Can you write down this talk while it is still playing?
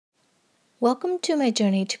Welcome to my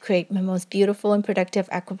journey to create my most beautiful and productive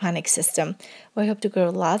aquaponics system, where I hope to grow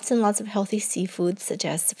lots and lots of healthy seafoods such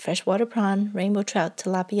as freshwater prawn, rainbow trout,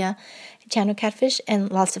 tilapia, channel catfish,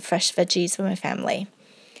 and lots of fresh veggies for my family.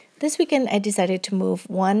 This weekend, I decided to move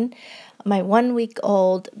my 1 week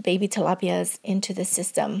old baby tilapias into the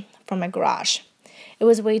system from my garage. It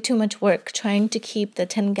was way too much work trying to keep the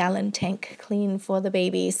 10-gallon tank clean for the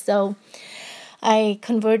babies, so I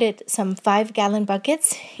converted some 5-gallon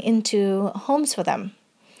buckets into homes for them.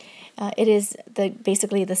 It is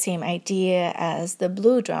basically the same idea as the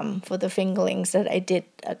blue drum for the fingerlings that I did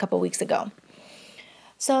a couple weeks ago.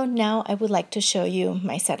 So now I would like to show you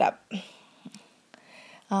my setup.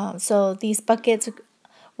 So these buckets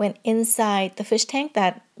went inside the fish tank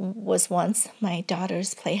that was once my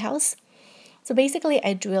daughter's playhouse. So basically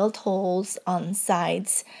I drilled holes on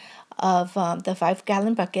sides of the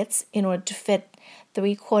 5-gallon buckets in order to fit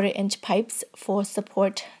 3/4-inch pipes for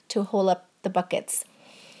support to hold up the buckets.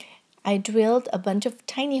 I drilled a bunch of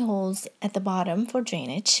tiny holes at the bottom for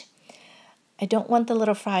drainage. I don't want the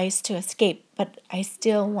little fries to escape, but I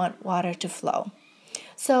still want water to flow.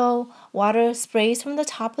 So water sprays from the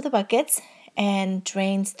top of the buckets and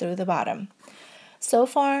drains through the bottom. So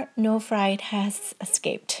far, no fry has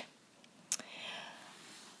escaped.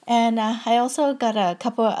 And I also got a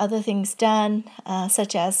couple of other things done,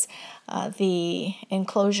 such as the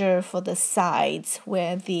enclosure for the sides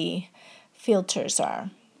where the filters are.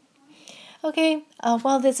 Okay,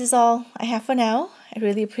 well, this is all I have for now. I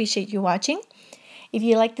really appreciate you watching. If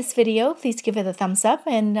you like this video, please give it a thumbs up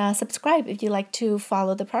and subscribe if you like to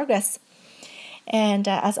follow the progress. And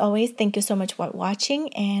as always, thank you so much for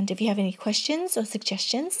watching. And if you have any questions or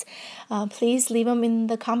suggestions, please leave them in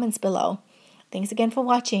the comments below. Thanks again for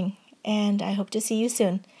watching, and I hope to see you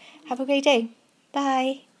soon. Have a great day.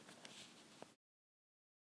 Bye.